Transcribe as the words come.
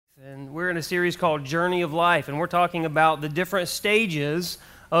We're in a series called Journey of Life, and we're talking about the different stages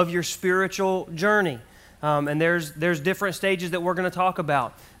of your spiritual journey. And there's different stages that we're going to talk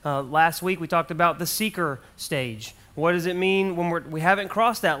about. Last week we talked about the seeker stage. What does it mean when we haven't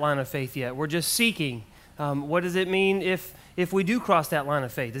crossed that line of faith yet? We're just seeking. What does it mean if we do cross that line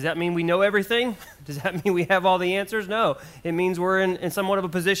of faith? Does that mean we know everything? Does that mean we have all the answers? No. It means we're in somewhat of a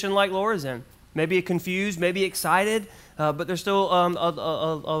position like Laura's in. Maybe confused, maybe excited, but there's still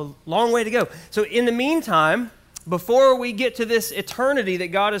a long way to go. So in the meantime, before we get to this eternity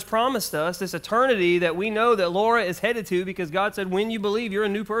that God has promised us, this eternity that we know that Laura is headed to, because God said, when you believe, you're a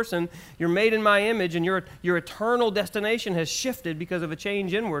new person, you're made in my image, and your eternal destination has shifted because of a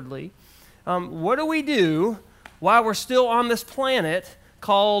change inwardly. What do we do while we're still on this planet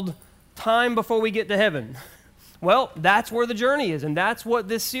called time before we get to heaven? Well, that's where the journey is, and that's what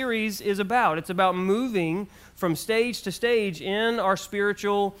this series is about. It's about moving from stage to stage in our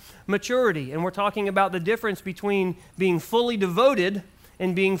spiritual maturity, and we're talking about the difference between being fully devoted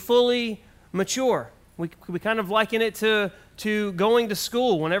and being fully mature. We kind of liken it to going to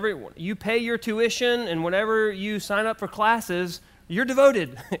school. Whenever you pay your tuition and whenever you sign up for classes, you're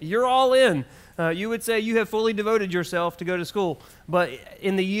devoted. You're all in. You would say you have fully devoted yourself to go to school. But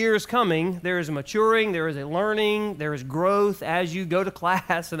in the years coming, there is a maturing, there is a learning, there is growth as you go to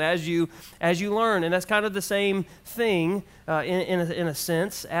class and as you learn. And that's kind of the same thing in a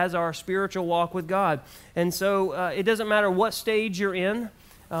sense as our spiritual walk with God. And so it doesn't matter what stage you're in.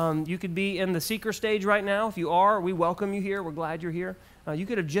 You could be in the seeker stage right now. If you are, we welcome you here. We're glad you're here. You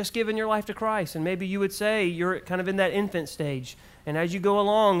could have just given your life to Christ, and maybe you would say you're kind of in that infant stage. And as you go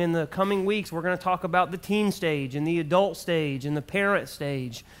along in the coming weeks, we're going to talk about the teen stage and the adult stage and the parent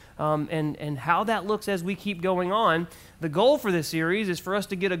stage and how that looks as we keep going on. The goal for this series is for us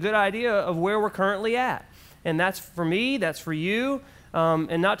to get a good idea of where we're currently at. And that's for me, that's for you,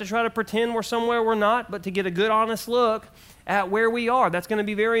 and not to try to pretend we're somewhere we're not, but to get a good, honest look at where we are. That's going to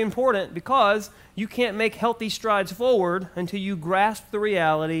be very important because you can't make healthy strides forward until you grasp the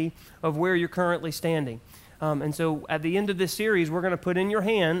reality of where you're currently standing. And so at the end of this series, we're going to put in your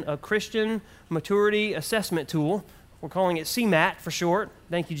hand a Christian maturity assessment tool. We're calling it CMAT for short.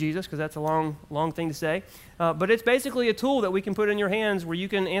 Thank you, Jesus, because that's a long thing to say. But it's basically a tool that we can put in your hands where you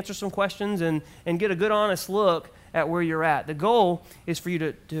can answer some questions and get a good, honest look at where you're at. The goal is for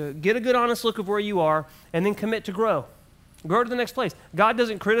you to get a good, honest look of where you are and then commit to grow. Grow to the next place. God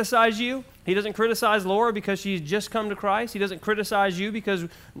doesn't criticize you. He doesn't criticize Laura because she's just come to Christ. He doesn't criticize you because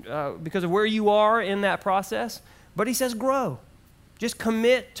of where you are in that process. But he says grow. Just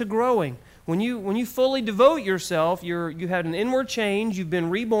commit to growing. When you fully devote yourself, you had an inward change. You've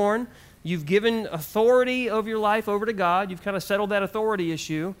been reborn. You've given authority of your life over to God. You've kind of settled that authority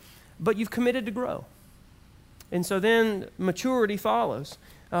issue. But you've committed to grow. And so then maturity follows.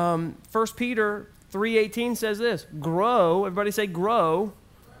 1 Peter 3:18 says this, grow, everybody say grow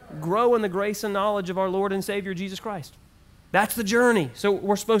in the grace and knowledge of our Lord and Savior Jesus Christ. That's the journey. So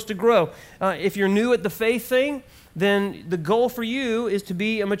we're supposed to grow. If you're new at the faith thing, then the goal for you is to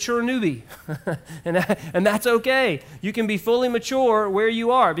be a mature newbie. and that's okay. You can be fully mature where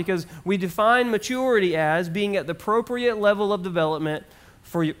you are because we define maturity as being at the appropriate level of development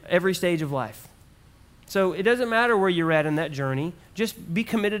for every stage of life. So it doesn't matter where you're at in that journey. Just be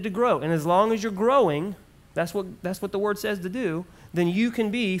committed to grow. And as long as you're growing, that's what the Word says to do, then you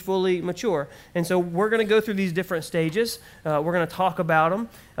can be fully mature. And so we're going to go through these different stages. We're going to talk about them.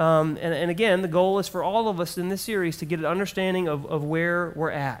 And again, the goal is for all of us in this series to get an understanding of where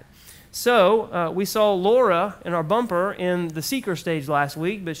we're at. So we saw Laura in our bumper in the seeker stage last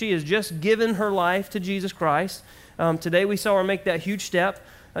week, but she has just given her life to Jesus Christ. Today we saw her make that huge step.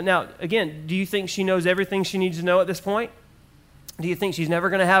 Now, again, do you think she knows everything she needs to know at this point? Do you think she's never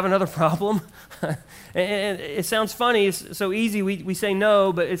going to have another problem? And it sounds funny. It's so easy. We say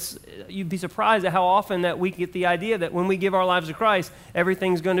no, but you'd be surprised at how often that we get the idea that when we give our lives to Christ,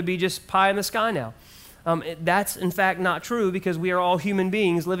 everything's going to be just pie in the sky now. That's, in fact, not true because we are all human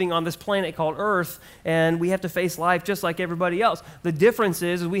beings living on this planet called Earth, and we have to face life just like everybody else. The difference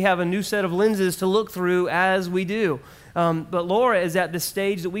is we have a new set of lenses to look through as we do. But Laura is at this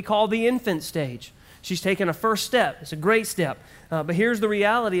stage that we call the infant stage. She's taken a first step. It's a great step. But here's the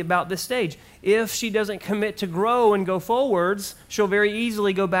reality about this stage. If she doesn't commit to grow and go forwards, she'll very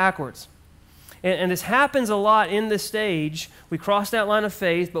easily go backwards. And this happens a lot in this stage. We cross that line of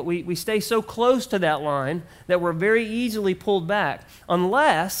faith, but we stay so close to that line that we're very easily pulled back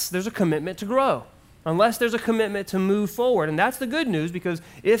unless there's a commitment to grow, unless there's a commitment to move forward. And that's the good news, because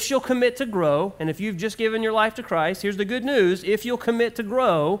if she'll commit to grow, and if you've just given your life to Christ, here's the good news. If you'll commit to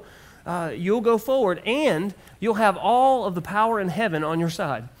grow, you'll go forward, and you'll have all of the power in heaven on your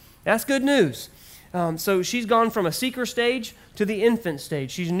side. That's good news. So she's gone from a seeker stage to the infant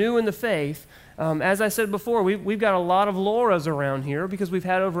stage. She's new in the faith. As I said before, we've got a lot of Lauras around here because we've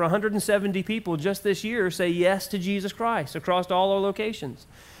had over 170 people just this year say yes to Jesus Christ across all our locations.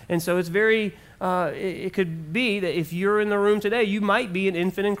 And so it's it could be that if you're in the room today, you might be an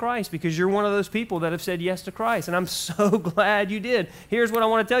infant in Christ because you're one of those people that have said yes to Christ. And I'm so glad you did. Here's what I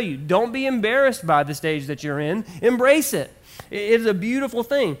want to tell you. Don't be embarrassed by the stage that you're in. Embrace it. It is a beautiful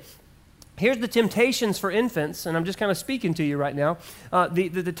thing. Here's the temptations for infants, and I'm just kind of speaking to you right now.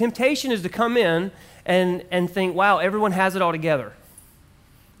 The temptation is to come in and think, wow, everyone has it all together.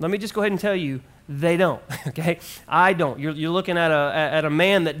 Let me just go ahead and tell you, they don't, okay? I don't. You're looking at a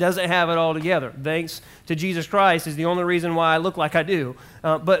man that doesn't have it all together. Thanks to Jesus Christ is the only reason why I look like I do.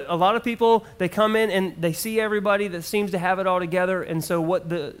 But a lot of people, they come in and they see everybody that seems to have it all together, and so what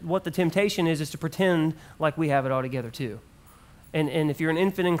the temptation is to pretend like we have it all together too. And if you're an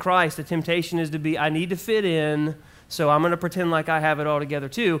infant in Christ, the temptation is to be, I need to fit in, so I'm going to pretend like I have it all together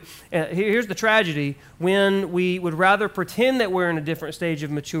too. And here's the tragedy. When we would rather pretend that we're in a different stage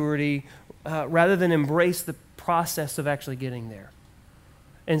of maturity rather than embrace the process of actually getting there.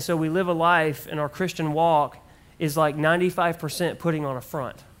 And so we live a life, and our Christian walk is like 95% putting on a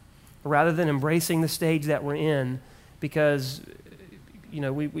front rather than embracing the stage that we're in because, we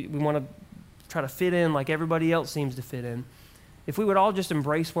want to try to fit in like everybody else seems to fit in. If we would all just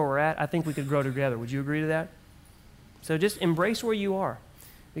embrace where we're at, I think we could grow together. Would you agree to that? So just embrace where you are.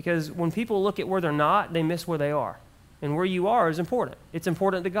 Because when people look at where they're not, they miss where they are. And where you are is important. It's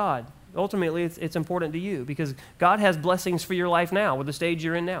important to God. Ultimately, it's important to you because God has blessings for your life now with the stage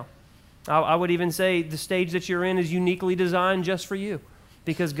you're in now. I would even say the stage that you're in is uniquely designed just for you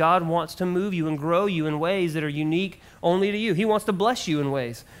because God wants to move you and grow you in ways that are unique only to you. He wants to bless you in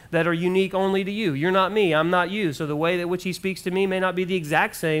ways that are unique only to you. You're not me, I'm not you. So the way that which he speaks to me may not be the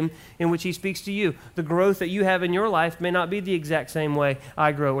exact same in which he speaks to you. The growth that you have in your life may not be the exact same way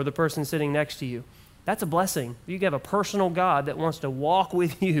I grow or the person sitting next to you. That's a blessing. You have a personal God that wants to walk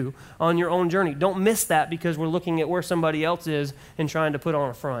with you on your own journey. Don't miss that because we're looking at where somebody else is and trying to put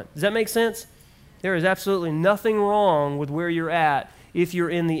on a front. Does that make sense? There is absolutely nothing wrong with where you're at if you're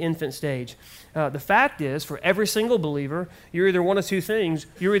in the infant stage. The fact is, for every single believer, you're either one of two things.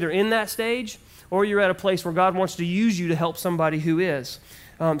 You're either in that stage or you're at a place where God wants to use you to help somebody who is.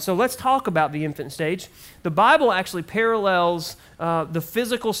 So let's talk about the infant stage. The Bible actually parallels the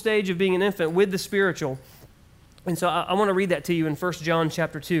physical stage of being an infant with the spiritual. And so I want to read that to you in 1 John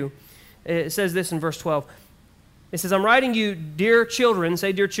chapter 2. It says this in verse 12. It says, I'm writing you, dear children,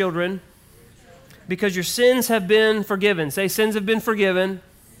 say dear children, because your sins have been forgiven. Say, sins have been forgiven.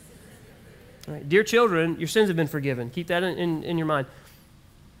 All right. Dear children, your sins have been forgiven. Keep that in your mind.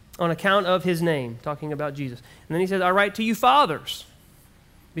 On account of his name, talking about Jesus. And then he says, I write to you fathers,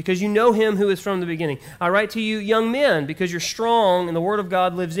 because you know him who is from the beginning. I write to you young men, because you're strong and the word of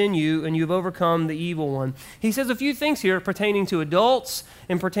God lives in you and you've overcome the evil one. He says a few things here pertaining to adults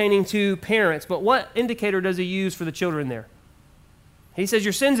and pertaining to parents. But what indicator does he use for the children there? He says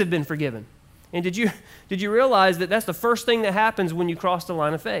your sins have been forgiven. And did you realize that that's the first thing that happens when you cross the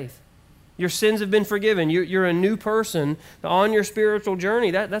line of faith? Your sins have been forgiven. You're a new person on your spiritual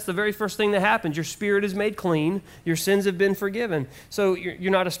journey. That's the very first thing that happens. Your spirit is made clean. Your sins have been forgiven. So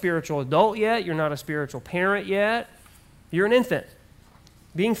you're not a spiritual adult yet. You're not a spiritual parent yet. You're an infant.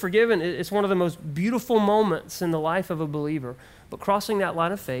 Being forgiven is one of the most beautiful moments in the life of a believer. But crossing that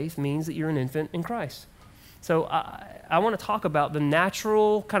line of faith means that you're an infant in Christ. So I want to talk about the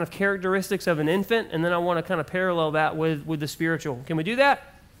natural kind of characteristics of an infant, and then I want to kind of parallel that with the spiritual. Can we do that?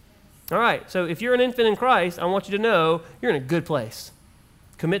 All right. So if you're an infant in Christ, I want you to know you're in a good place.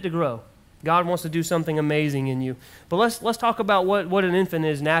 Commit to grow. God wants to do something amazing in you. But let's talk about what an infant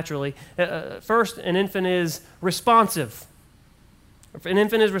is naturally. First, an infant is responsive. An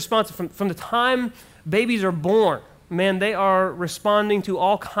infant is responsive. From the time babies are born, man, they are responding to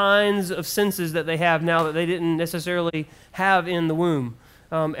all kinds of senses that they have now that they didn't necessarily have in the womb.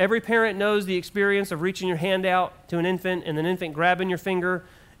 Every parent knows the experience of reaching your hand out to an infant and an infant grabbing your finger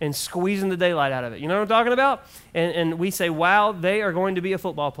and squeezing the daylight out of it. You know what I'm talking about? And we say, wow, they are going to be a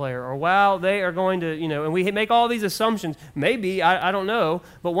football player, or wow, they are going to, and we make all these assumptions. Maybe, I don't know,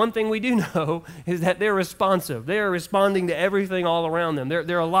 but one thing we do know is that they're responsive. They are responding to everything all around them.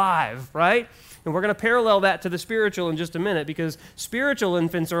 They're alive, right? And we're going to parallel that to the spiritual in just a minute, because spiritual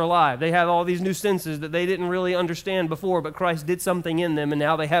infants are alive. They have all these new senses that they didn't really understand before, but Christ did something in them, and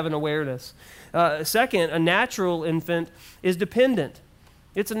now they have an awareness. Second, a natural infant is dependent.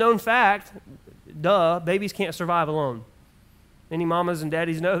 It's a known fact, babies can't survive alone. Any mamas and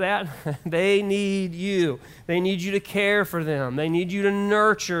daddies know that? They need you. They need you to care for them. They need you to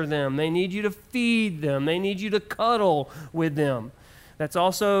nurture them. They need you to feed them. They need you to cuddle with them. That's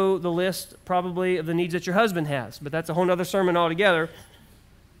also the list probably of the needs that your husband has, but that's a whole other sermon altogether.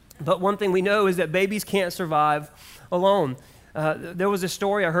 But one thing we know is that babies can't survive alone. There was a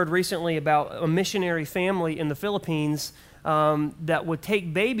story I heard recently about a missionary family in the Philippines that would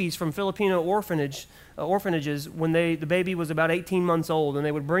take babies from Filipino orphanages when the baby was about 18 months old, and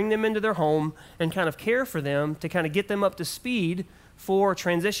they would bring them into their home and kind of care for them to kind of get them up to speed for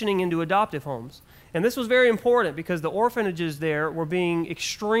transitioning into adoptive homes. And this was very important because the orphanages there were being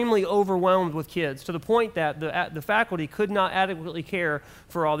extremely overwhelmed with kids to the point that the faculty could not adequately care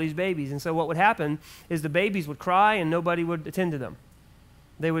for all these babies. And so what would happen is the babies would cry and nobody would attend to them.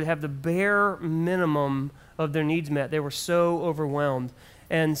 They would have the bare minimum of their needs met. They were so overwhelmed.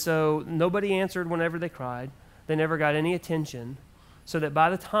 And so nobody answered whenever they cried. They never got any attention. So that by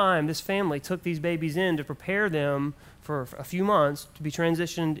the time this family took these babies in to prepare them for a few months to be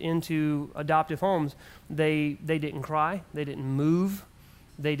transitioned into adoptive homes, they didn't cry, they didn't move,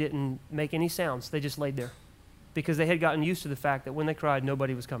 they didn't make any sounds. They just laid there because they had gotten used to the fact that when they cried,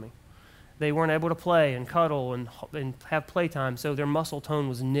 nobody was coming. They weren't able to play and cuddle and have playtime, so their muscle tone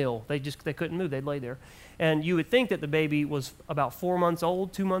was nil. They couldn't move. They'd lay there. And you would think that the baby was about 4 months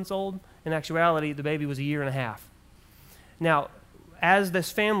old, 2 months old. In actuality, the baby was a year and a half. Now, as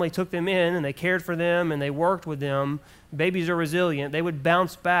this family took them in and they cared for them and they worked with them, babies are resilient. They would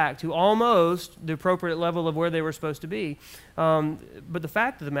bounce back to almost the appropriate level of where they were supposed to be. But the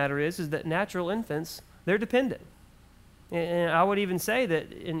fact of the matter is that natural infants, they're dependent. And I would even say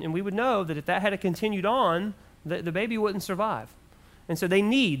that, and we would know that if that had continued on, the baby wouldn't survive. And so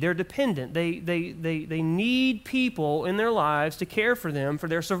they're dependent. They need people in their lives to care for them for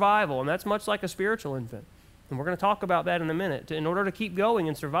their survival. And that's much like a spiritual infant. And we're going to talk about that in a minute. In order to keep going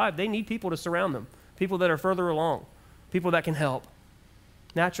and survive, they need people to surround them, people that are further along, people that can help.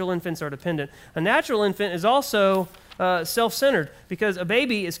 Natural infants are dependent. A natural infant is also self-centered because a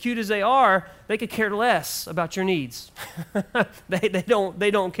baby, as cute as they are, they could care less about your needs. They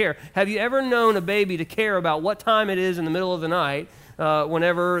don't care. Have you ever known a baby to care about what time it is in the middle of the night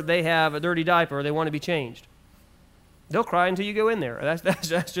whenever they have a dirty diaper or they want to be changed? They'll cry until you go in there.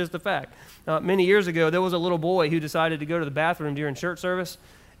 That's just a fact. Many years ago, there was a little boy who decided to go to the bathroom during church service,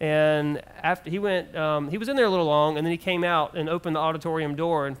 and after he went, he was in there a little long, and then he came out and opened the auditorium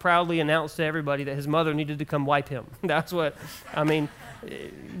door and proudly announced to everybody that his mother needed to come wipe him. That's what,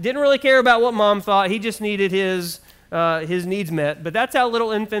 didn't really care about what mom thought. He just needed his needs met. But that's how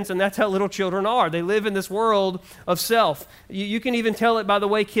little infants and that's how little children are. They live in this world of self. You can even tell it by the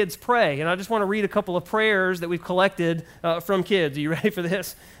way kids pray. And I just want to read a couple of prayers that we've collected from kids. Are you ready for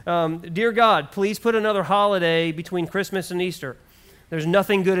this? Dear God, please put another holiday between Christmas and Easter. There's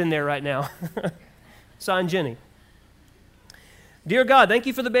nothing good in there right now. Signed, Jenny. Dear God, thank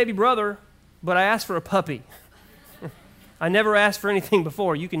you for the baby brother, but I asked for a puppy. I never asked for anything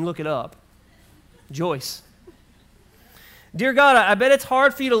before. You can look it up. Joyce. Dear God, I bet it's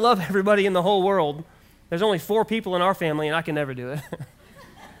hard for you to love everybody in the whole world. There's only 4 people in our family, and I can never do it.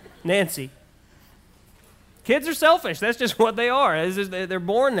 Nancy. Kids are selfish. That's just what they are. They're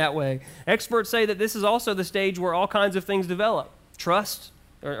born that way. Experts say that this is also the stage where all kinds of things develop. Trust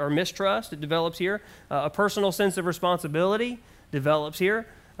or mistrust, it develops here. A personal sense of responsibility develops here.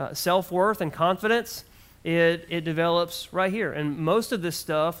 Self-worth and confidence, it develops right here. And most of this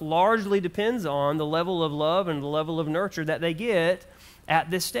stuff largely depends on the level of love and the level of nurture that they get at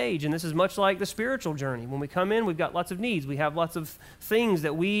this stage. And this is much like the spiritual journey. When we come in, we've got lots of needs. We have lots of things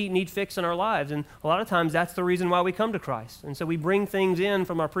that we need fixed in our lives. And a lot of times that's the reason why we come to Christ. And so we bring things in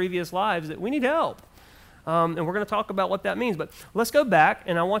from our previous lives that we need help. And we're going to talk about what that means. But let's go back,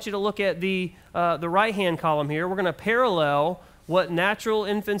 and I want you to look at the right-hand column here. We're going to parallel what natural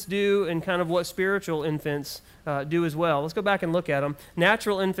infants do and kind of what spiritual infants do as well. Let's go back and look at them.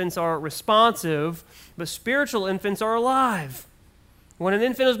 Natural infants are responsive, but spiritual infants are alive. When an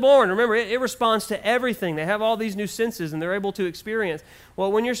infant is born, remember, it responds to everything. They have all these new senses, and they're able to experience.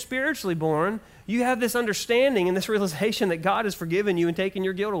 Well, when you're spiritually born, you have this understanding and this realization that God has forgiven you and taken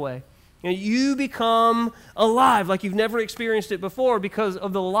your guilt away. And you become alive like you've never experienced it before because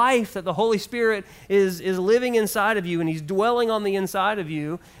of the life that the Holy Spirit is living inside of you, and He's dwelling on the inside of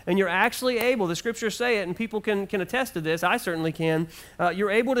you, and you're actually able, the Scriptures say it, and people can attest to this, I certainly can, you're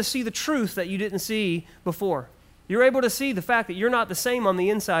able to see the truth that you didn't see before. You're able to see the fact that you're not the same on the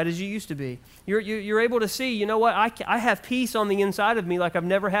inside as you used to be. You're able to see, you know what, I have peace on the inside of me like I've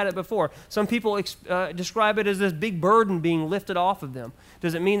never had it before. Some people describe it as this big burden being lifted off of them.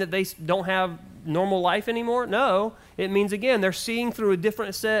 Does it mean that they don't have normal life anymore? No. It means, again, they're seeing through a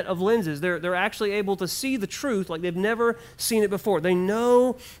different set of lenses. They're actually able to see the truth like they've never seen it before. They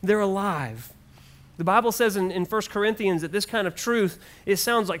know they're alive. The Bible says in 1 Corinthians that this kind of truth, it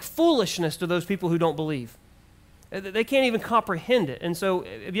sounds like foolishness to those people who don't believe. They can't even comprehend it. And so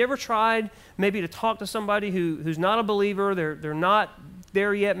have you ever tried maybe to talk to somebody who's not a believer, they're not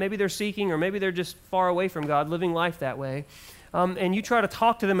there yet, maybe they're seeking, or maybe they're just far away from God, living life that way, and you try to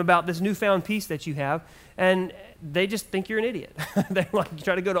talk to them about this newfound peace that you have, and they just think you're an idiot. They like you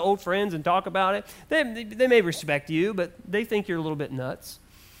try to go to old friends and talk about it. They may respect you, but they think you're a little bit nuts.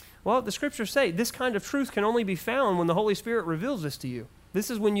 Well, the scriptures say this kind of truth can only be found when the Holy Spirit reveals this to you. This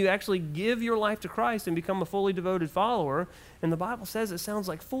is when you actually give your life to Christ and become a fully devoted follower. And the Bible says it sounds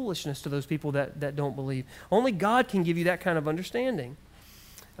like foolishness to those people that don't believe. Only God can give you that kind of understanding.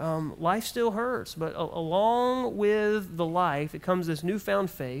 Life still hurts, but along with the life, it comes this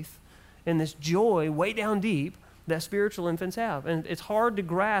newfound faith and this joy way down deep that spiritual infants have. And it's hard to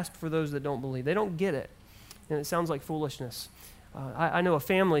grasp for those that don't believe. They don't get it. And it sounds like foolishness. I know a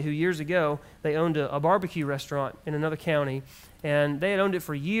family who years ago, they owned a barbecue restaurant in another county, and they had owned it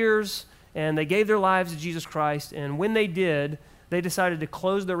for years, and they gave their lives to Jesus Christ, and when they did, they decided to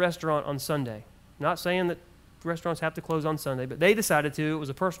close their restaurant on Sunday. Not saying that restaurants have to close on Sunday, but they decided to. It was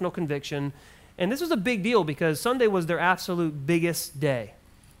a personal conviction, and this was a big deal because Sunday was their absolute biggest day.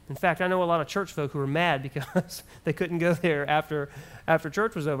 In fact, I know a lot of church folk who were mad because they couldn't go there after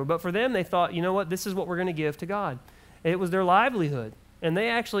church was over, but for them, they thought, you know what, this is what we're going to give to God. It was their livelihood, and they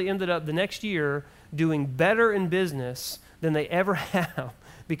actually ended up the next year doing better in business than they ever have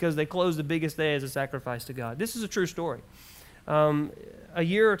because they closed the biggest day as a sacrifice to God. This is a true story. A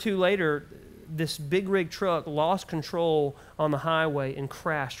year or two later, this big rig truck lost control on the highway and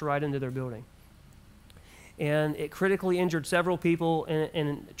crashed right into their building. And it critically injured several people,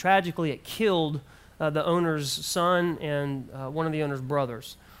 and tragically it killed the owner's son and one of the owner's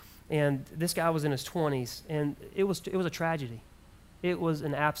brothers. And this guy was in his 20s, and it was a tragedy. It was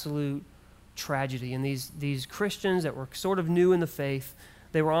an absolute tragedy. And these Christians that were sort of new in the faith,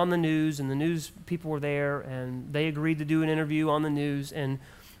 they were on the news, and the news people were there, and they agreed to do an interview on the news, and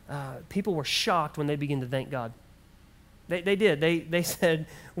people were shocked when they began to thank God. They did. They said,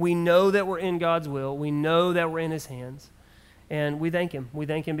 we know that we're in God's will. We know that we're in his hands, and we thank him. We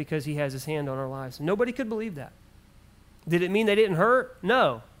thank him because he has his hand on our lives. Nobody could believe that. Did it mean they didn't hurt?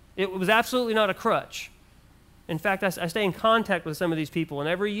 No. It was absolutely not a crutch. In fact, I stay in contact with some of these people, and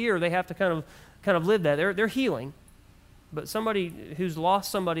every year they have to kind of live that. They're healing. But somebody who's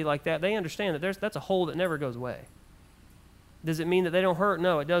lost somebody like that, they understand that that's a hole that never goes away. Does it mean that they don't hurt?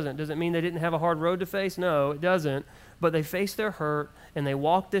 No, it doesn't. Does it mean they didn't have a hard road to face? No, it doesn't. But they faced their hurt, and they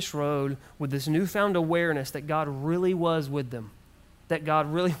walked this road with this newfound awareness that God really was with them, that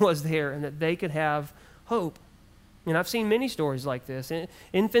God really was there, and that they could have hope. And I've seen many stories like this.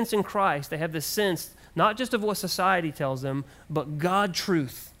 Infants in Christ, they have this sense, not just of what society tells them, but God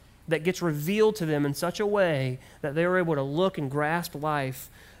truth that gets revealed to them in such a way that they're able to look and grasp life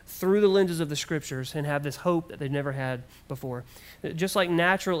through the lenses of the Scriptures and have this hope that they've never had before. Just like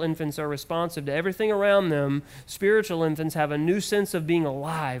natural infants are responsive to everything around them, spiritual infants have a new sense of being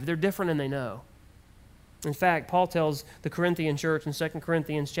alive. They're different and they know. In fact, Paul tells the Corinthian church in 2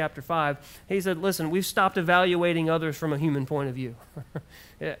 Corinthians chapter 5, he said, listen, we've stopped evaluating others from a human point of view.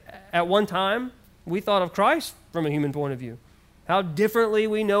 At one time, we thought of Christ from a human point of view. How differently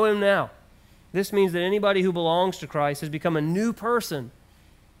we know him now. This means that anybody who belongs to Christ has become a new person.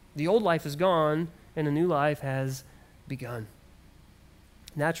 The old life is gone, and a new life has begun.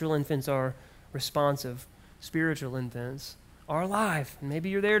 Natural infants are responsive. Spiritual infants are alive. And maybe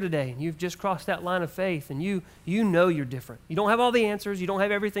you're there today, and you've just crossed that line of faith, and you know you're different. You don't have all the answers. You don't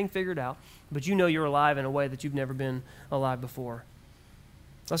have everything figured out, but you know you're alive in a way that you've never been alive before.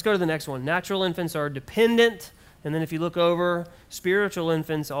 Let's go to the next one. Natural infants are dependent, and then if you look over, spiritual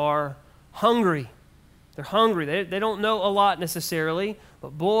infants are hungry. They're hungry. They don't know a lot necessarily,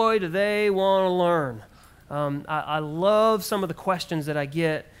 but boy, do they want to learn. I love some of the questions that I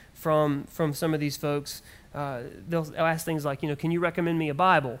get from some of these folks. They'll ask things like, can you recommend me a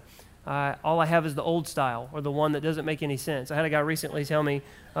Bible? All I have is the old style or the one that doesn't make any sense. I had a guy recently tell me,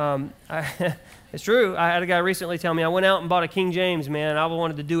 it's true, I had a guy recently tell me, I went out and bought a King James, man, and I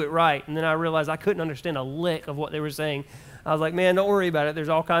wanted to do it right. And then I realized I couldn't understand a lick of what they were saying. I was like, man, don't worry about it. There's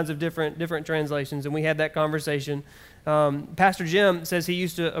all kinds of different translations, and we had that conversation. Pastor Jim says he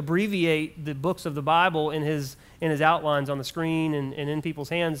used to abbreviate the books of the Bible in his outlines on the screen and in people's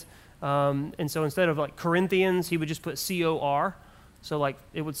hands. And so instead of like Corinthians, he would just put C-O-R. So like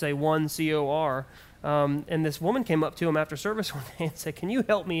it would say 1 C-O-R. And this woman came up to him after service one day and said, can you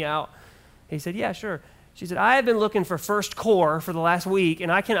help me out? He said, yeah, sure. She said, I have been looking for First Core for the last week,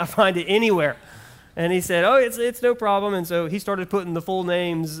 and I cannot find it anywhere. And he said, oh, it's no problem. And so he started putting the full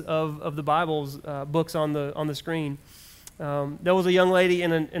names of the Bible's books on the screen. There was a young lady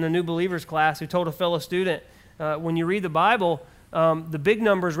in a New Believers class who told a fellow student, when you read the Bible, the big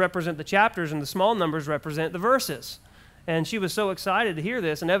numbers represent the chapters and the small numbers represent the verses. And she was so excited to hear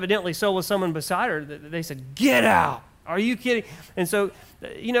this, and evidently so was someone beside her. They said, get out. Are you kidding? And so,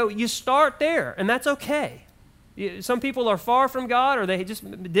 you start there, and that's okay. Some people are far from God, or they just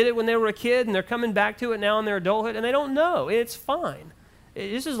did it when they were a kid, and they're coming back to it now in their adulthood, and they don't know. It's fine.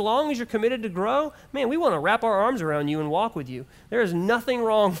 Just as long as you're committed to grow, man, we want to wrap our arms around you and walk with you. There is nothing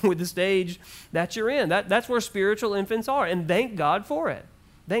wrong with the stage that you're in. That's where spiritual infants are, and thank God for it.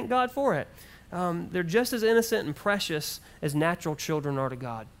 Thank God for it. They're just as innocent and precious as natural children are to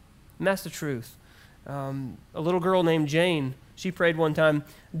God. And that's the truth. A little girl named Jane, she prayed one time,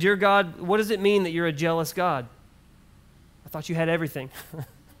 Dear God, what does it mean that you're a jealous God? I thought you had everything.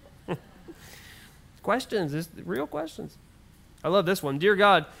 Questions, real questions. I love this one. Dear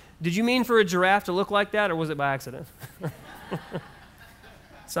God, did you mean for a giraffe to look like that, or was it by accident?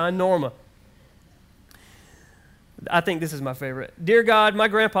 Signed, Norma. I think this is my favorite. Dear God, my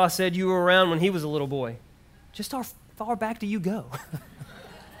grandpa said you were around when he was a little boy. Just how far back do you go?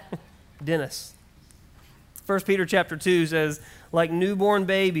 Dennis. 1 Peter chapter 2 says, like newborn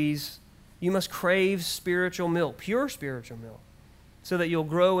babies, you must crave spiritual milk, pure spiritual milk, so that you'll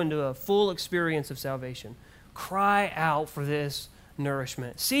grow into a full experience of salvation. Cry out for this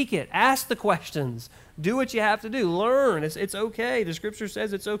nourishment. Seek it. Ask the questions. Do what you have to do. Learn. It's okay. The Scripture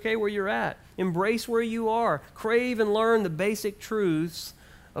says it's okay where you're at. Embrace where you are. Crave and learn the basic truths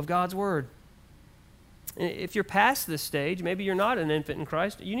of God's Word. If you're past this stage, maybe you're not an infant in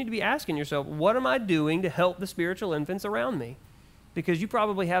Christ, you need to be asking yourself, what am I doing to help the spiritual infants around me? Because you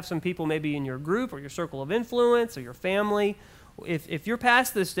probably have some people maybe in your group or your circle of influence or your family. If you're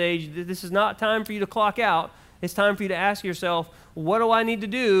past this stage, this is not time for you to clock out. It's time for you to ask yourself, what do I need to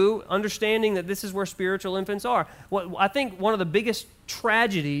do, understanding that this is where spiritual infants are? I think one of the biggest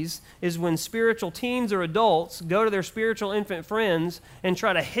tragedies is when spiritual teens or adults go to their spiritual infant friends and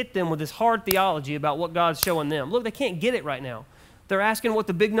try to hit them with this hard theology about what God's showing them. Look, they can't get it right now. They're asking what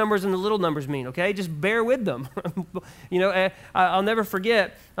the big numbers and the little numbers mean, okay? Just bear with them. I'll never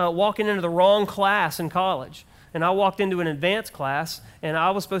forget walking into the wrong class in college. And I walked into an advanced class, and I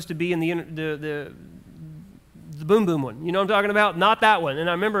was supposed to be in the boom boom one. You know what I'm talking about? Not that one. And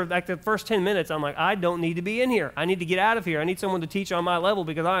I remember like the first 10 minutes, I'm like, I don't need to be in here. I need to get out of here. I need someone to teach on my level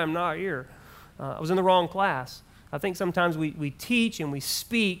because I am not here. I was in the wrong class. I think sometimes we teach and we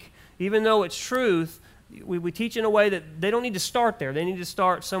speak, even though it's truth, we teach in a way that they don't need to start there. They need to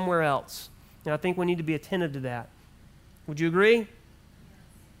start somewhere else. And I think we need to be attentive to that. Would you agree?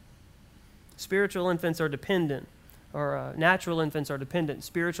 Spiritual infants are dependent, or natural infants are dependent.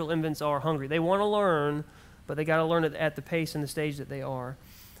 Spiritual infants are hungry. They want to learn, but they got to learn it at the pace and the stage that they are.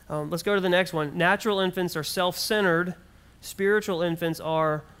 Let's go to the next one. Natural infants are self-centered. Spiritual infants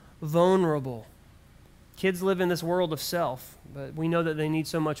are vulnerable. Kids live in this world of self, but we know that they need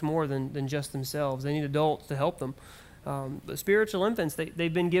so much more than just themselves. They need adults to help them. But spiritual infants,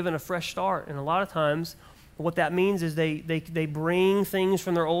 they've been given a fresh start, and a lot of times what that means is they bring things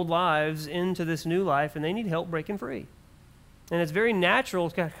from their old lives into this new life, and they need help breaking free. And it's very natural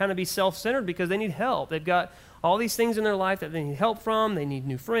to kind of be self-centered because they need help. They've got all these things in their life that they need help from. They need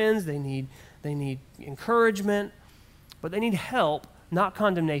new friends. They need encouragement. But they need help, not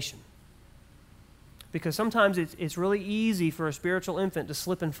condemnation. Because sometimes it's really easy for a spiritual infant to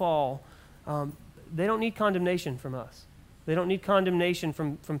slip and fall. They don't need condemnation from us. They don't need condemnation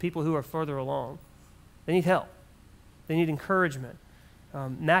from people who are further along. They need help. They need encouragement.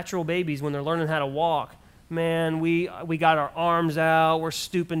 Natural babies, when they're learning how to walk, man, we got our arms out, we're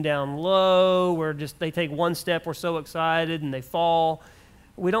stooping down low, they take one step, we're so excited, and they fall.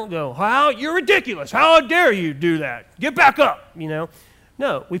 We don't go, you're ridiculous, how dare you do that? Get back up,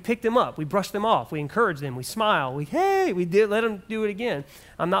 No, we pick them up, we brush them off, we encourage them, we smile, let them do it again.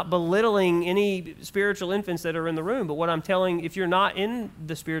 I'm not belittling any spiritual infants that are in the room, but what I'm telling, if you're not in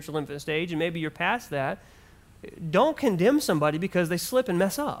the spiritual infant stage, and maybe you're past that, don't condemn somebody because they slip and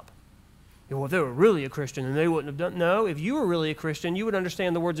mess up. Well, if they were really a Christian, and they wouldn't have done. No, if you were really a Christian, you would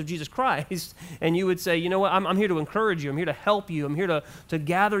understand the words of Jesus Christ, and you would say, you know what, I'm here to encourage you, I'm here to help you, I'm here to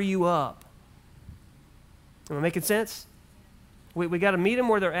gather you up. Am I making sense? We got to meet them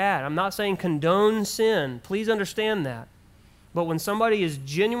where they're at. I'm not saying condone sin. Please understand that. But when somebody is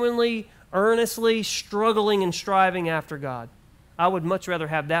genuinely, earnestly struggling and striving after God, I would much rather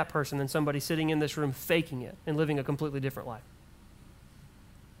have that person than somebody sitting in this room faking it and living a completely different life.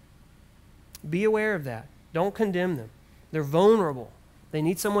 Be aware of that. Don't condemn them. They're vulnerable. They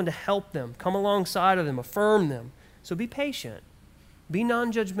need someone to help them, come alongside of them, affirm them. So be patient. Be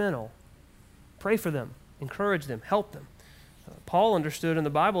non-judgmental. Pray for them. Encourage them. Help them. Paul understood in the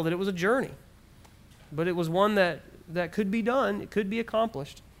Bible that it was a journey, but it was one that could be done. It could be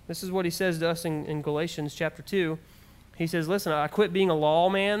accomplished. This is what he says to us in Galatians chapter 2. He says, listen, I quit being a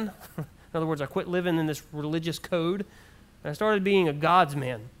lawman. In other words, I quit living in this religious code, and I started being a God's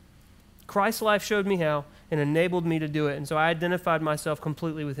man. Christ's life showed me how and enabled me to do it, and so I identified myself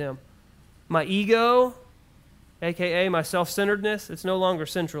completely with him. My ego, a.k.a. my self-centeredness, it's no longer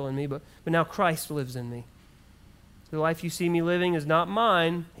central in me, but now Christ lives in me. The life you see me living is not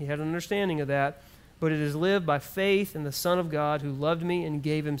mine. He had an understanding of that, but it is lived by faith in the Son of God who loved me and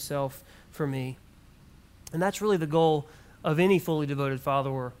gave himself for me. And that's really the goal of any fully devoted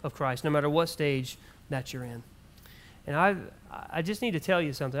follower of Christ, no matter what stage that you're in. And I just need to tell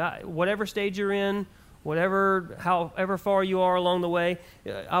you something. Whatever stage you're in, however far you are along the way,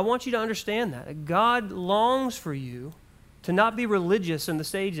 I want you to understand that. God longs for you to not be religious in the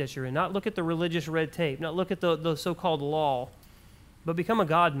stage that you're in, not look at the religious red tape, not look at the so-called law, but become a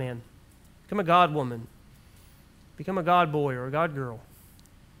God man, become a God woman, become a God boy or a God girl.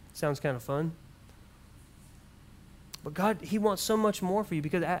 Sounds kind of fun. But God, he wants so much more for you,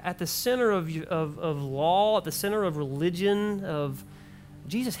 because at the center of law, at the center of religion,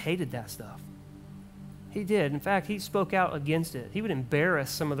 Jesus hated that stuff. He did. In fact, he spoke out against it. He would embarrass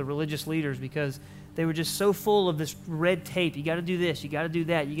some of the religious leaders because they were just so full of this red tape. You got to do this, you got to do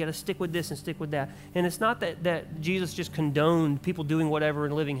that, you got to stick with this and stick with that. And it's not that Jesus just condoned people doing whatever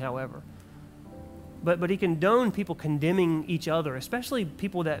and living however. But he condoned people condemning each other, especially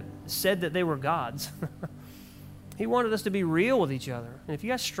people that said that they were gods. He wanted us to be real with each other. And if you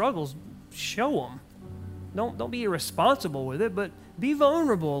got struggles, show them. Don't be irresponsible with it, but be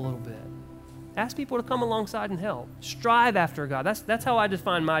vulnerable a little bit. Ask people to come alongside and help. Strive after God. That's how I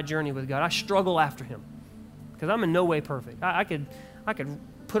define my journey with God. I struggle after him because I'm in no way perfect. I could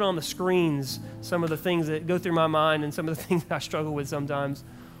put on the screens some of the things that go through my mind and some of the things that I struggle with sometimes.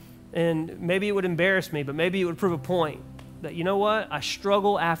 And maybe it would embarrass me, but maybe it would prove a point that, you know what? I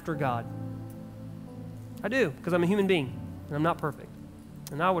struggle after God. I do, because I'm a human being, and I'm not perfect.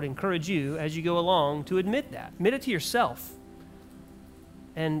 And I would encourage you, as you go along, to admit that. Admit it to yourself.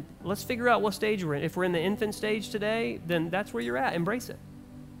 And let's figure out what stage we're in. If we're in the infant stage today, then that's where you're at. Embrace it.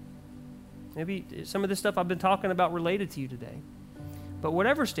 Maybe some of this stuff I've been talking about related to you today. But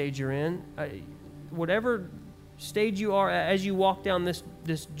whatever stage you're in, whatever stage you are as you walk down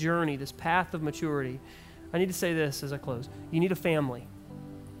this journey, this path of maturity, I need to say this as I close. You need a family.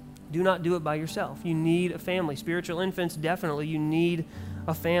 Do not do it by yourself. You need a family. Spiritual infants, definitely, you need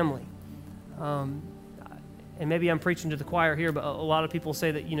a family. And maybe I'm preaching to the choir here, but a lot of people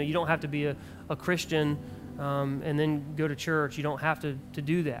say that, you don't have to be a Christian and then go to church. You don't have to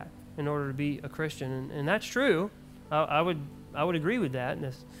do that in order to be a Christian. And that's true. I would agree with that.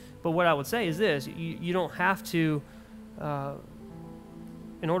 But what I would say is this. You don't have to,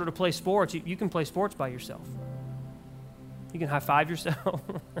 in order to play sports, you can play sports by yourself. You can high-five yourself.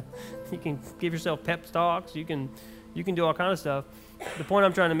 You can give yourself pep talks. You can do all kind of stuff. The point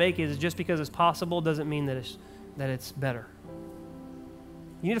I'm trying to make is just because it's possible doesn't mean that it's better.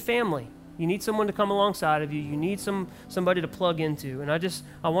 You need a family. You need someone to come alongside of you. You need somebody to plug into. And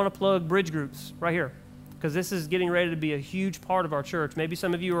I want to plug bridge groups right here, because this is getting ready to be a huge part of our church. Maybe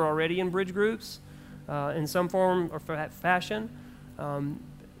some of you are already in bridge groups in some form or fashion.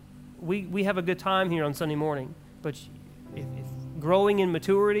 We have a good time here on Sunday morning, but if growing in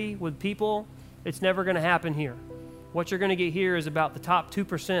maturity with people, it's never going to happen here. What you're going to get here is about the top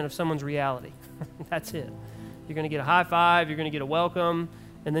 2% of someone's reality. That's it. You're going to get a high five, you're going to get a welcome,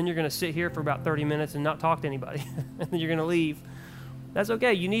 and then you're going to sit here for about 30 minutes and not talk to anybody. And then you're going to leave. That's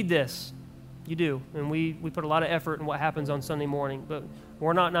okay. You need this. You do. And we put a lot of effort in what happens on Sunday morning, but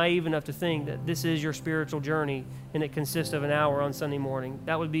we're not naive enough to think that this is your spiritual journey and it consists of an hour on Sunday morning.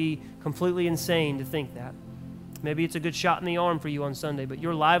 That would be completely insane to think that. Maybe it's a good shot in the arm for you on Sunday, but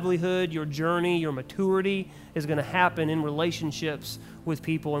your livelihood, your journey, your maturity is going to happen in relationships with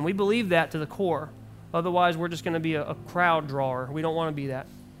people. And we believe that to the core. Otherwise, we're just going to be a crowd drawer. We don't want to be that.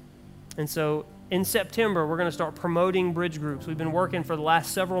 And so in September, we're going to start promoting bridge groups. We've been working for the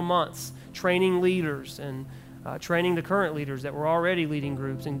last several months, training leaders and training the current leaders that were already leading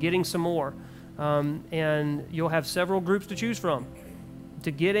groups and getting some more. And you'll have several groups to choose from to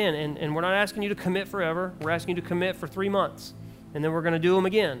get in, and we're not asking you to commit forever. We're asking you to commit for 3 months, and then we're going to do them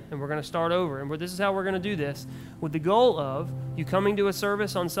again, and we're going to start over. And this is how we're going to do this, with the goal of you coming to a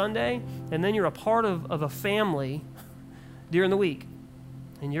service on Sunday, and then you're a part of a family during the week.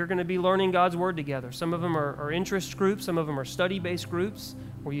 And you're going to be learning God's Word together. Some of them are interest groups. Some of them are study-based groups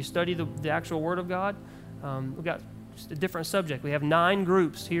where you study the actual Word of God. We've got just a different subject. We have 9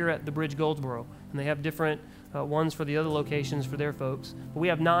 groups here at the Bridge Goldsboro, and they have different ones for the other locations for their folks. But we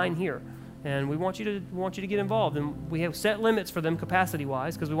have 9 here, and we want you to get involved. And we have set limits for them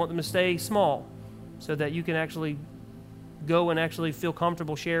capacity-wise because we want them to stay small so that you can actually go and actually feel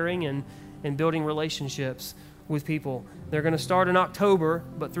comfortable sharing and building relationships with people. They're going to start in October,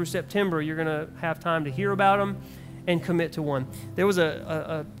 but through September, you're going to have time to hear about them and commit to one. There was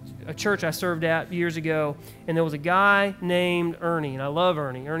a church I served at years ago, and there was a guy named Ernie, and I love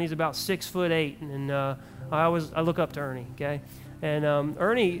Ernie. Ernie's about 6'8", and I look up to Ernie, okay? And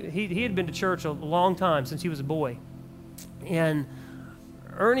Ernie, he had been to church a long time, since he was a boy. And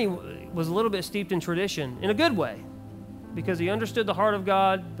Ernie was a little bit steeped in tradition, in a good way, because he understood the heart of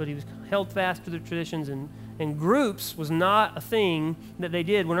God, but he was held fast to the traditions, and groups was not a thing that they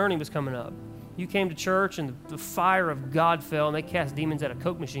did when Ernie was coming up. You came to church, and the fire of God fell, and they cast demons out of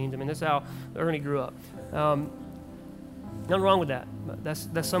Coke machines. I mean, that's how Ernie grew up. Nothing wrong with that. But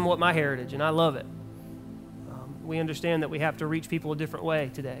that's somewhat my heritage, and I love it. We understand that we have to reach people a different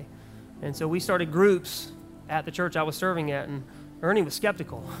way today. And so we started groups at the church I was serving at, and Ernie was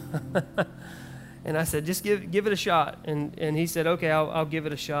skeptical. And I said, just give it a shot. And he said, okay, I'll give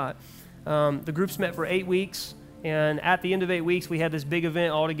it a shot. The groups met for 8 weeks, and at the end of 8 weeks, we had this big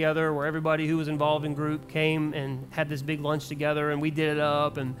event all together where everybody who was involved in group came and had this big lunch together, and we did it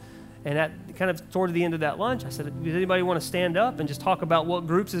up. And at kind of toward the end of that lunch, I said, does anybody want to stand up and just talk about what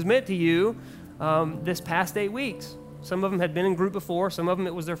groups has meant to you this past 8 weeks? Some of them had been in group before. Some of them,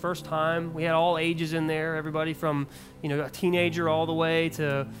 it was their first time. We had all ages in there, everybody from, a teenager all the way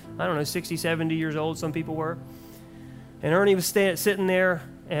to, 60, 70 years old, some people were. And Ernie was sitting there,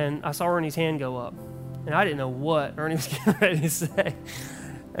 and I saw Ernie's hand go up. And I didn't know what Ernie was getting ready to say.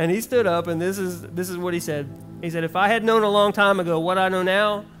 And he stood up, and this is what he said. He said, if I had known a long time ago what I know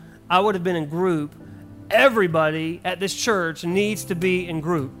now, I would have been in group. Everybody at this church needs to be in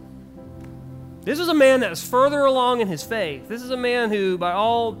group. This is a man that's further along in his faith. This is a man who, by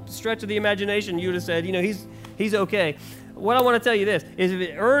all stretch of the imagination, you would have said, he's okay. What I want to tell you this, is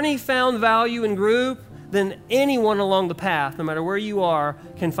if Ernie found value in group, then anyone along the path, no matter where you are,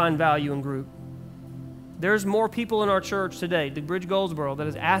 can find value in group. There's more people in our church today, the Bridge Goldsboro, that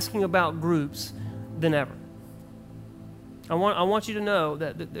is asking about groups than ever. I want you to know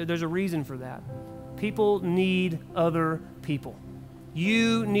that there's a reason for that. People need other people.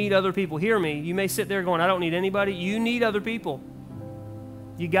 You need other people. Hear me. You may sit there going, I don't need anybody. You need other people.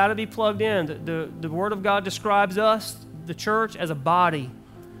 You got to be plugged in. The Word of God describes us, the church, as a body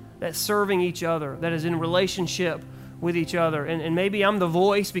that's serving each other, that is in relationship with each other. And maybe I'm the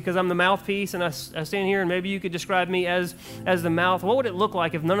voice because I'm the mouthpiece, and I stand here, and maybe you could describe me as the mouth. What would it look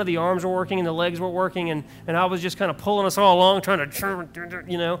like if none of the arms were working and the legs weren't working, and I was just kind of pulling us all along, trying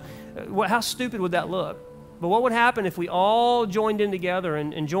to, how stupid would that look? But what would happen if we all joined in together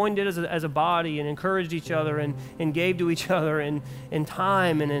and joined in as a body and encouraged each other and gave to each other in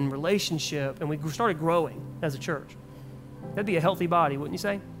time and in relationship, and we started growing as a church? That'd be a healthy body, wouldn't you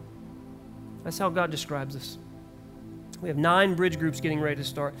say? That's how God describes us. We have 9 bridge groups getting ready to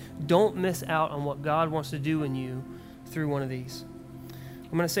start. Don't miss out on what God wants to do in you through one of these.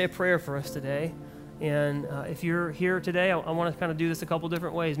 I'm going to say a prayer for us today. And if you're here today, I want to kind of do this a couple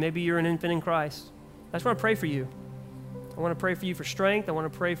different ways. Maybe you're an infant in Christ. I just want to pray for you. I want to pray for you for strength. I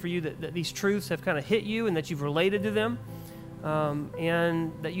want to pray for you that these truths have kind of hit you and that you've related to them,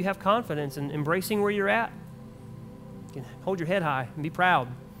 and that you have confidence in embracing where you're at. You can hold your head high and be proud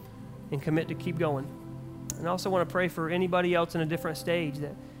and commit to keep going. And I also want to pray for anybody else in a different stage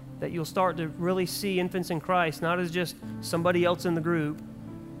that you'll start to really see infants in Christ, not as just somebody else in the group,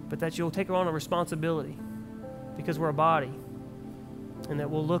 but that you'll take on a responsibility because we're a body. And that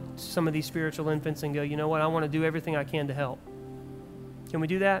we'll look to some of these spiritual infants and go, you know what, I want to do everything I can to help. Can we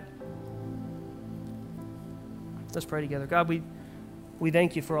do that? Let's pray together. God, we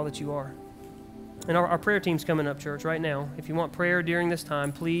thank you for all that you are. And our prayer team's coming up, church, right now. If you want prayer during this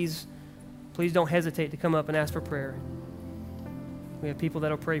time, please don't hesitate to come up and ask for prayer. We have people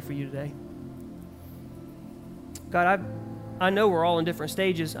that will pray for you today. God, I know we're all in different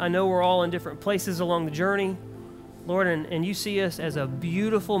stages. I know we're all in different places along the journey. Lord, and you see us as a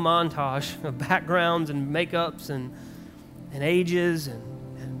beautiful montage of backgrounds and makeups and ages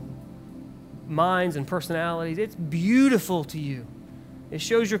and minds and personalities. It's beautiful to you. It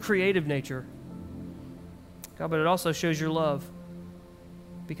shows your creative nature. God, but it also shows your love.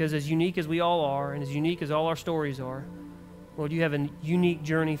 Because as unique as we all are, and as unique as all our stories are, Lord, you have a unique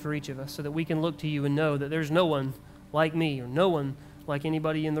journey for each of us so that we can look to you and know that there's no one like me or no one like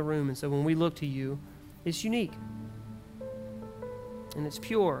anybody in the room. And so when we look to you, it's unique. And it's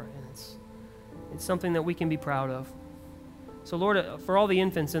pure. And it's something that we can be proud of. So Lord, for all the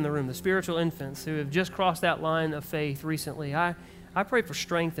infants in the room, the spiritual infants who have just crossed that line of faith recently, I pray for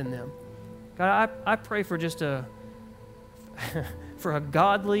strength in them. God, I pray for just for a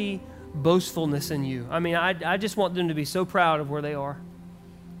godly boastfulness in you. I mean, I just want them to be so proud of where they are.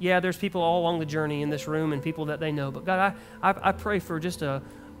 Yeah, there's people all along the journey in this room and people that they know, but God, I pray for just a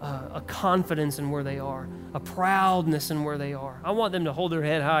confidence in where they are, a proudness in where they are. I want them to hold their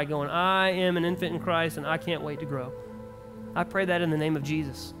head high going, I am an infant in Christ and I can't wait to grow. I pray that in the name of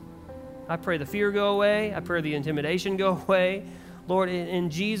Jesus. I pray the fear go away. I pray the intimidation go away. Lord, in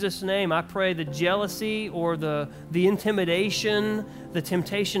Jesus' name, I pray the jealousy or the intimidation, the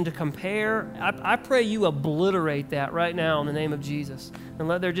temptation to compare, I pray you obliterate that right now in the name of Jesus. And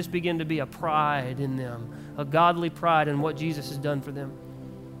let there just begin to be a pride in them, a godly pride in what Jesus has done for them.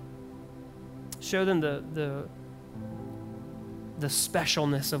 Show them the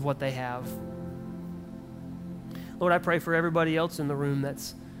specialness of what they have. Lord, I pray for everybody else in the room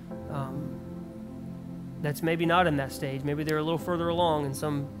that's maybe not in that stage. Maybe they're a little further along in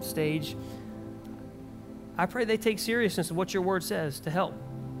some stage. I pray they take seriousness of what your word says to help.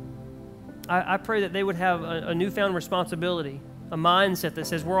 I pray that they would have a newfound responsibility, a mindset that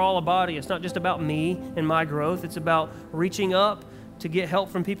says we're all a body. It's not just about me and my growth. It's about reaching up to get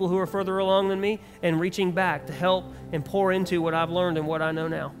help from people who are further along than me and reaching back to help and pour into what I've learned and what I know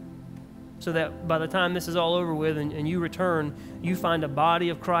now. So that by the time this is all over with and you return, you find a body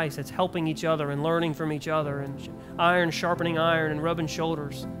of Christ that's helping each other and learning from each other and iron sharpening iron and rubbing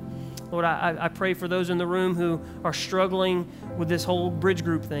shoulders. Lord, I pray for those in the room who are struggling with this whole bridge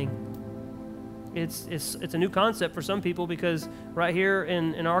group thing. It's a new concept for some people because right here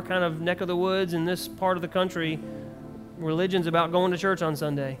in our kind of neck of the woods in this part of the country, religion's about going to church on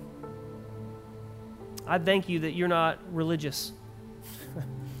Sunday. I thank you that you're not religious.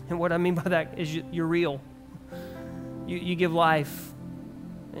 And what I mean by that is you're real. You give life.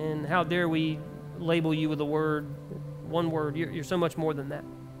 And how dare we label you with a word, one word. You're so much more than that.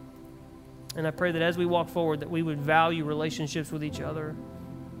 And I pray that as we walk forward that we would value relationships with each other.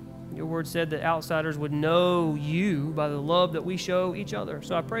 Your word said that outsiders would know you by the love that we show each other.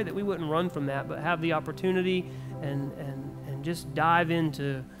 So I pray that we wouldn't run from that, but have the opportunity and just dive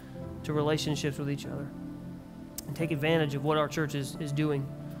into relationships with each other and take advantage of what our church is doing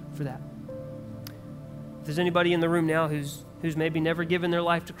for that. If there's anybody in the room now who's maybe never given their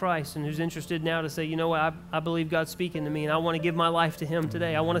life to Christ and who's interested now to say, you know what, I believe God's speaking to me and I want to give my life to Him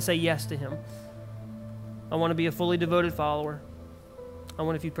today. I want to say yes to Him. I want to be a fully devoted follower. I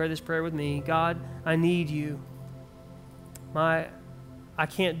want if you pray this prayer with me, God, I need you. I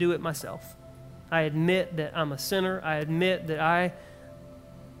can't do it myself. I admit that I'm a sinner. I admit that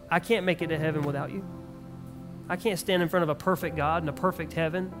I can't make it to heaven without you. I can't stand in front of a perfect God and a perfect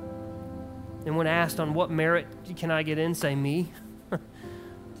heaven. And when asked on what merit can I get in, say me.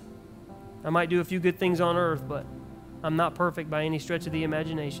 I might do a few good things on earth, but I'm not perfect by any stretch of the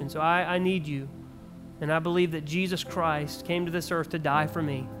imagination. So I need you. And I believe that Jesus Christ came to this earth to die for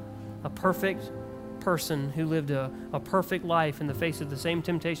me, a perfect person who lived a perfect life in the face of the same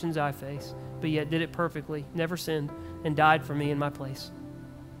temptations I face, but yet did it perfectly, never sinned, and died for me in my place.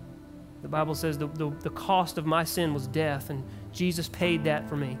 The Bible says the cost of my sin was death, and Jesus paid that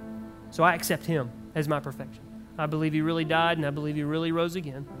for me. So I accept Him as my perfection. I believe He really died, and I believe He really rose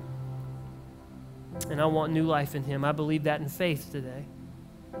again. And I want new life in Him. I believe that in faith today.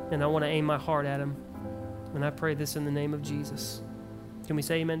 And I want to aim my heart at Him. And I pray this in the name of Jesus. Can we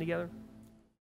say amen together?